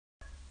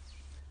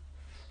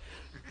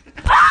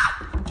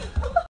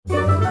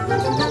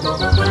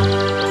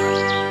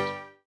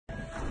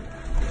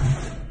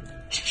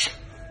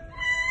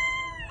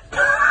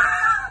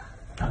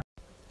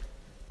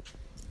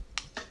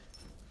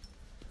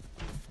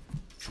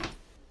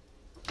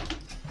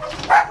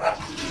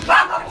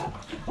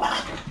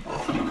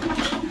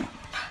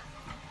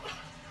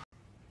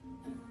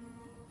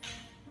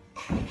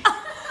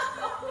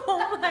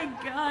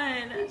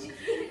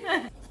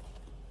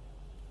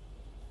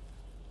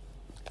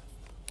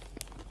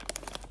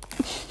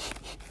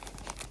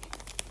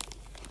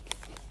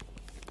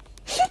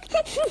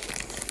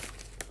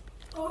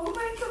Oh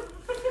my god.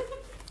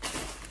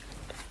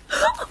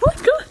 Oh my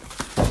god.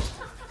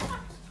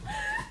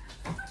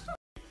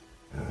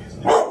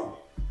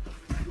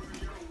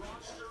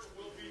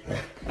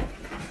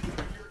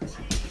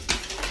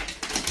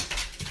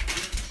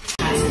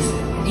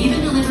 Even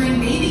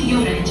delivering baby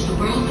Yoda into the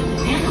world with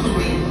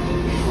Mandalorian.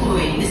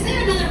 Wait, is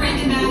there another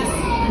Rankin Bass?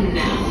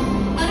 No.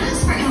 But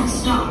as for El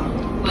Star,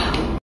 well.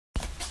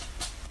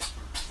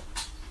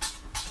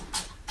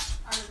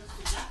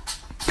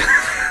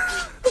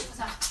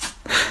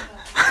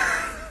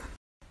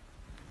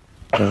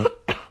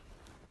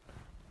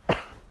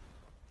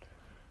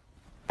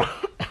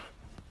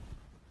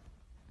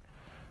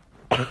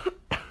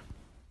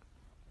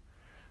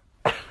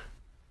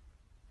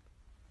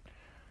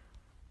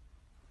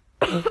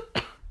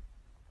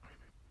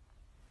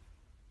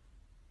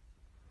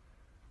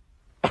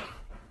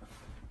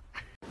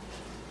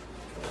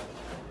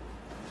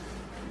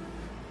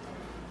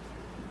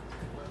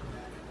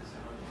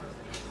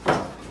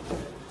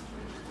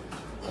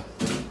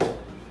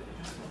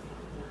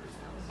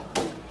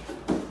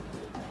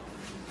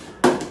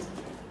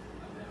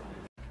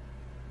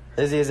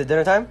 Izzy, is it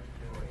dinner time?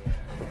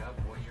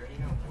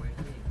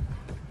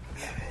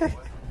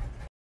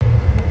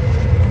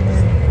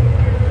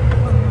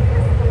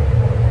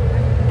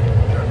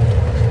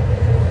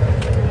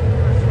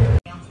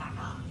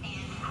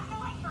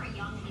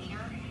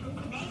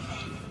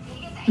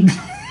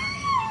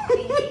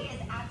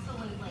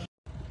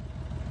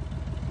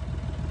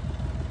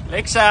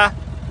 Alexa.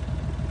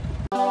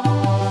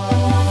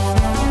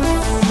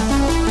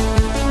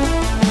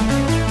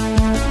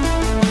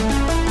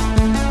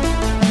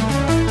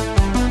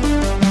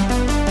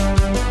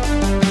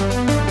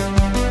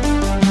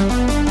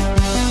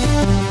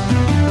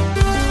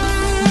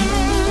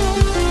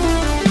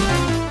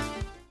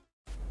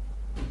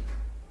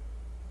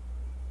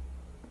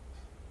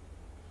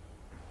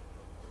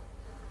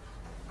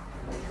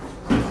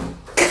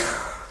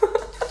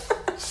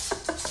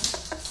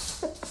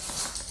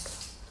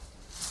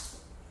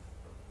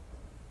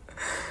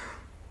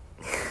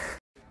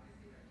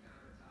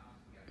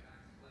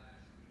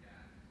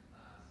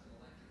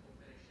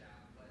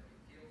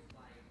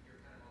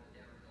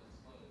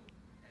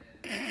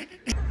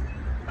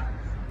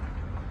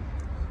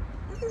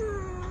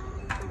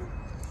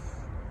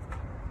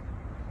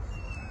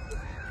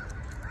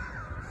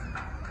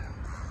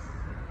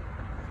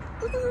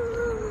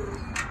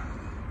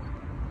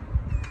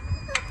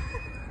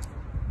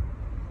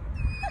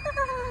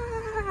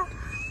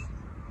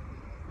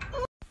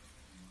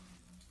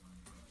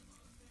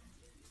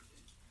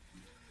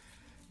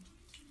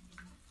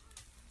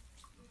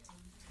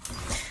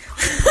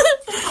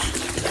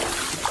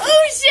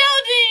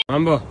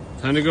 Mambo,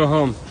 time to go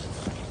home.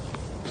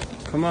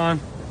 Come on.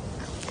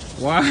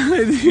 Why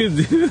did you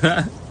do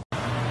that?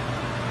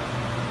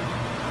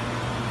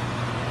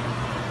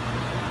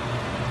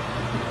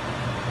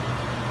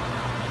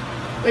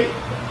 Wait.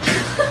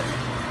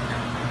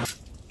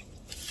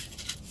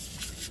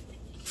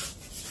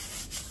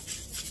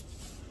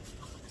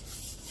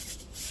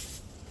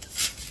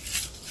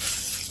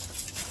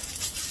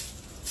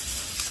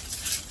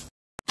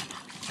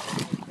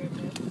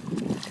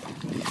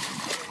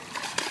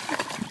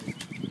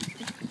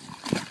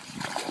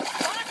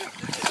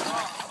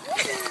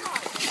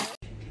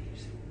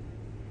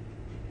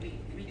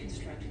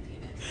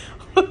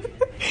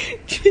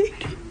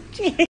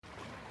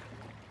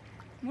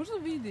 Можно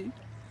видеть?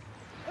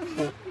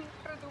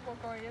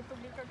 Глубоко, я тут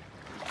как...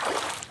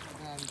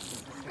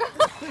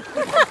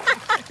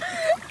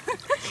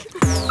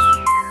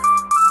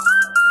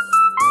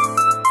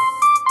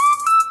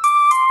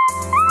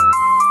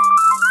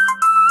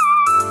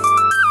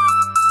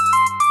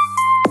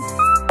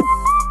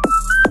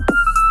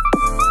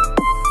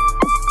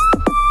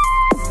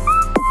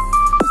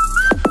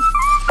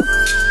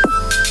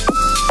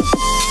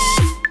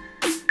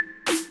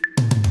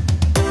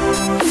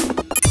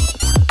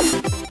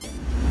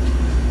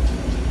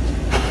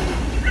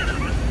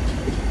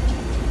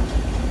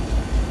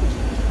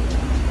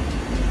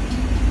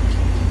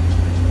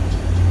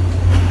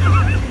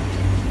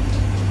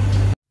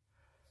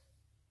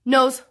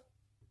 Nose.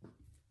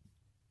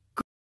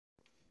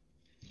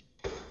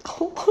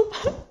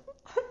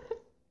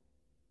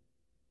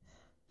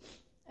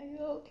 Are you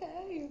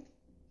okay?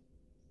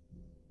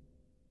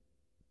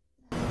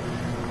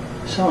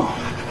 So,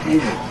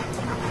 Angel,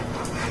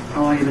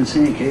 how long have you been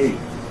seeing Katie?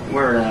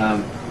 We're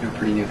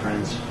pretty new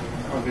friends.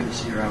 Oh, good to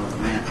see her out with a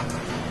man.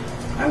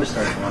 I was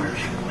starting to wonder if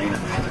she was leaning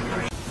in the other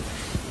direction.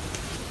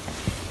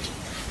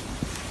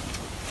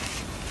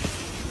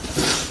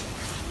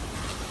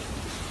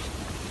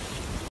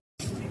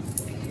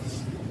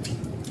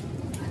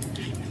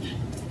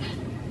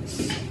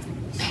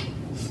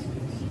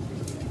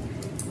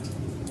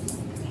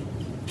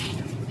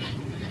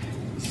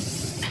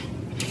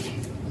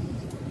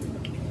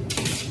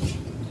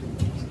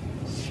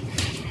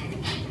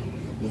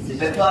 It's a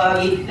bit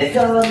foggy. It's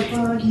all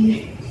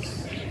foggy.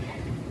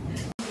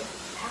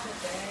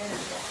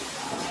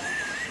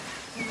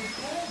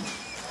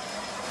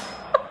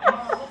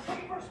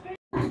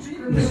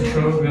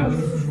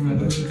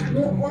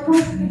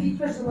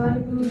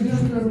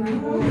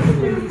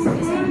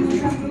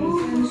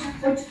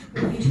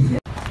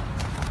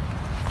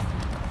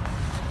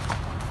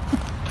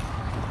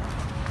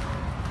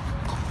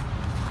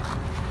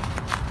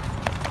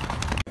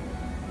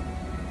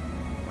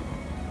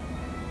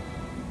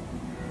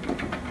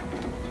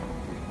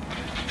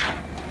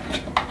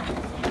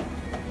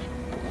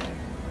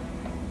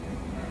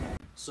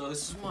 So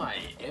this is my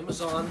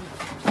Amazon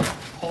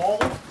haul.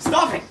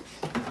 Stop it!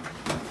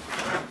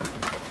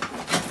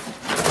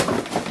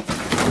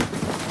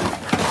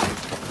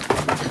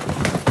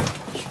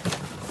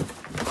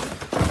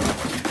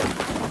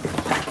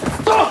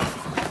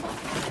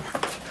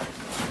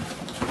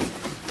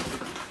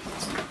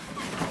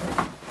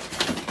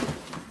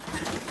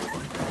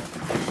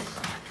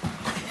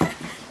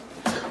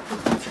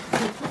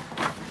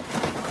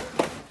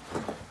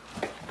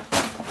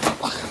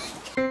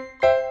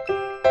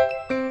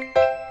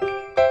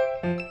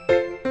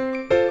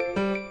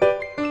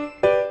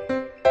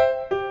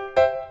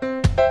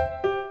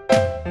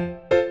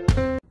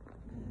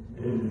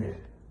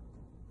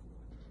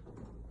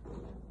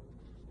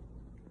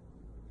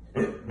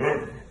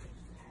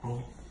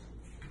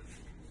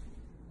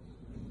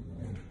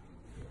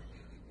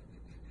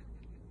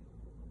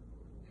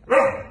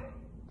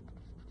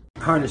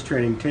 Harness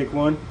training, take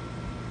one.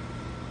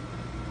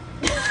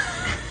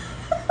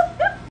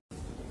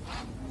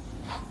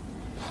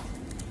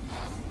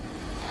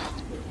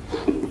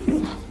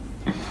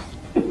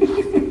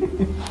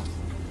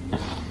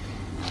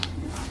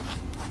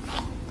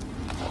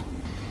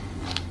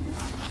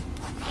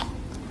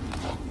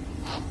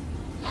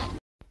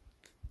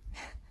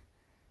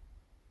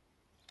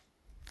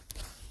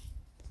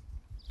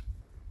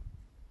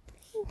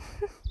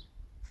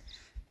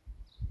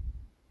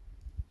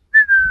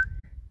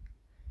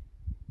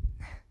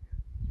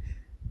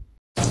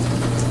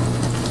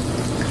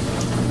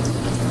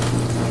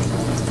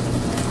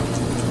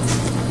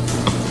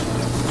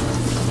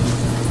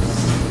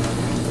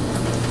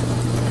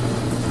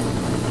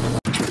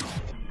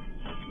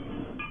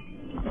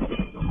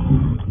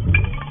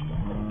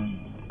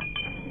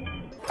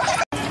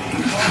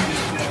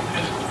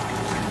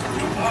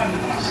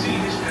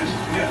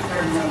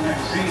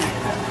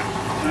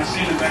 And I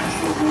seen it back and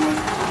forth going.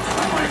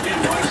 I'm like, yeah,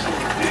 why so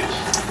bitch?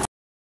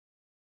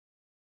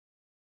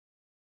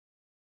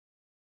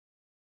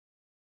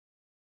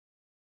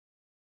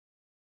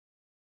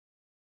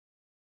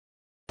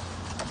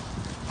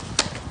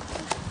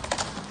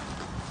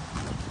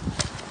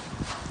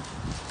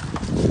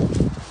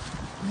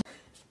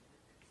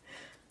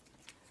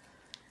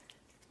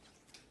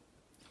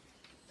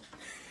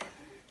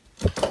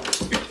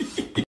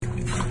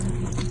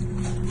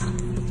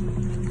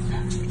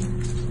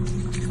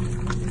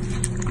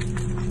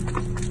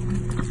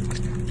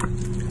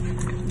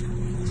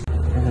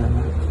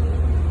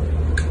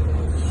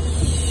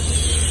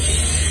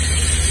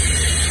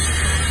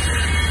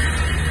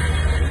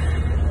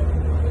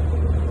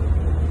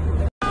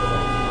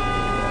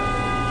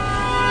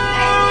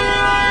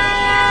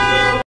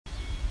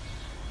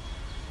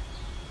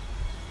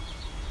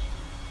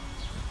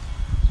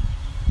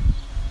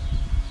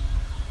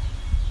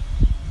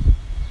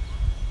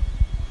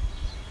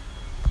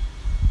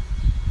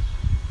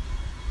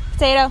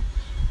 Potato.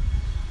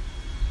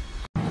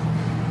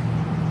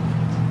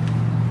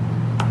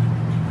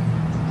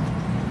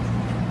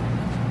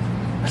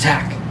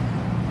 Attack!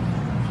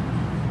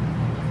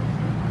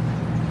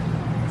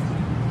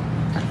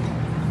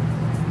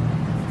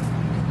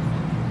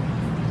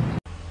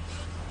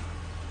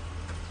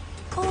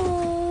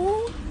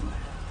 Oh,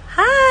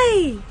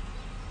 hi.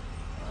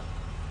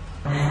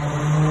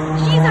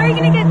 Jeez, are you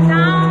gonna get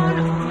down?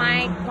 Oh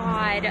my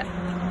God,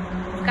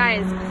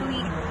 guys,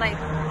 please, like,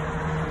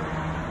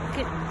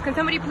 can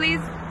somebody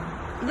please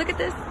look at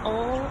this?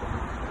 Oh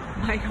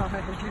my God.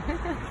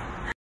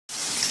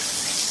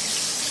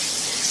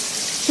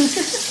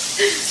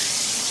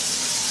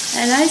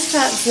 A nice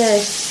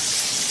practice.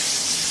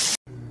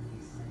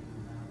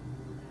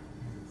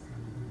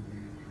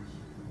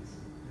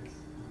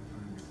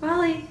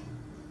 Wally.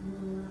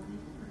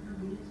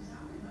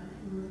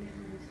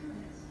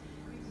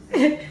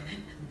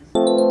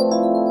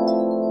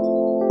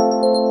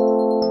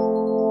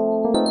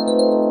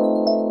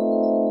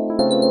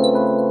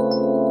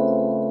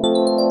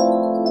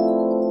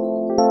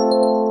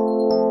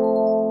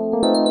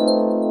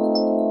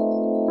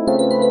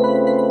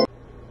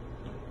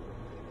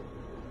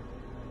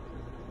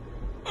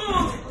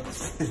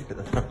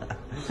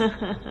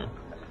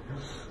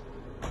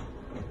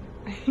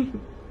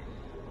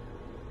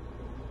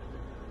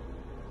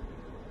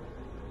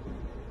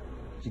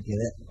 Did you get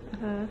it?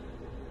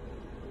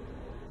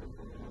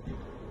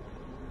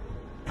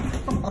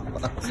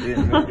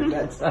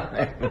 That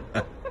time.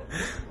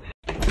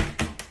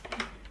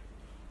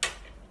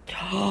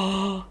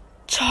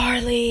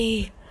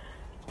 Charlie,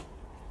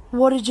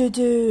 what did you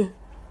do?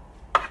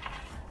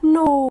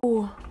 No.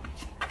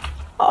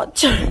 Oh,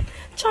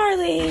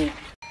 Charlie.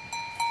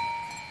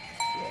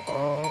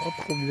 Oh,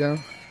 trop bien.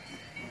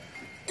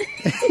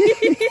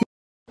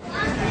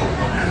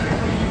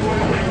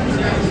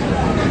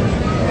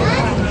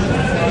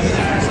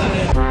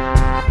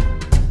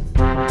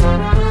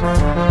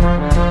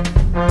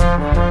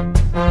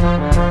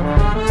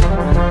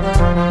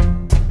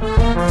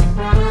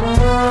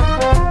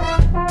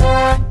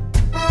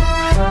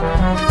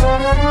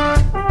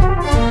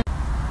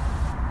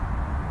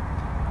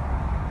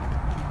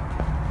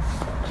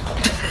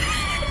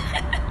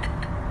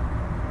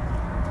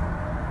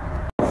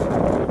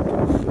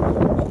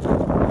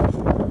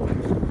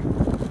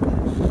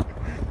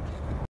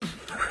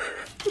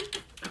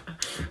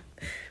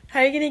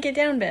 How are you gonna get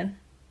down, Ben?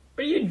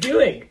 What are you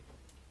doing?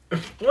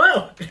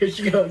 Whoa! There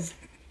she goes.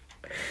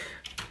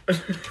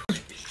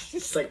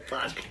 She's like,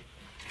 fuck.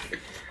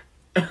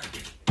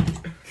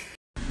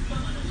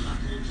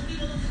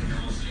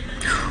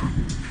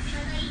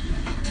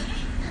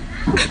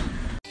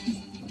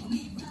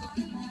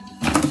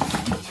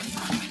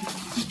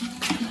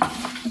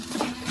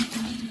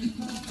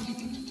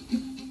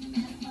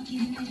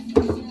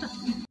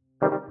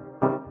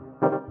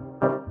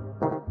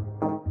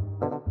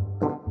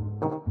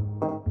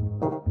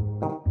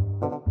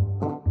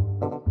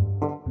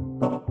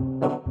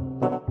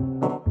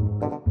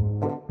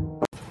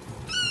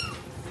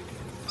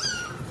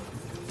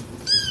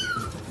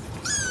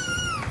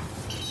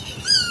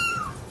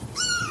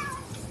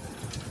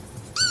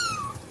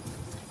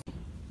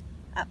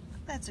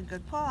 That's a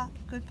good paw.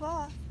 Good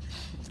paw.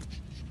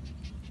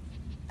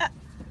 Ah,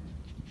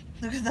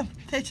 look at them.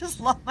 They just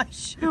love my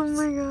shoes. Oh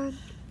my god.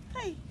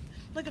 Hey,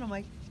 look at them,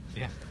 Mike.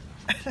 Yeah.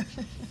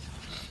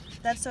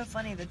 That's so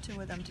funny, the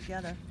two of them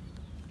together.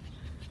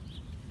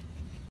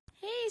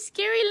 Hey,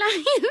 scary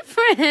lion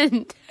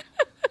friend.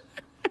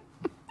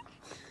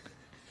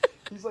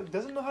 He's like,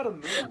 doesn't know how to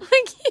move.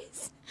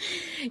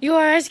 Like you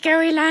are a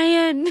scary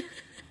lion.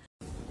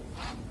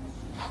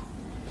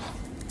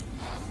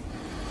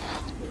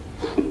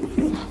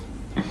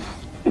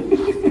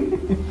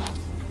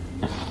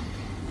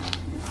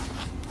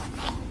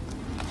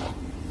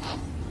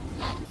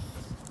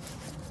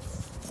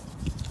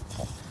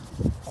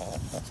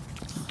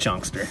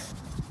 Chunkster.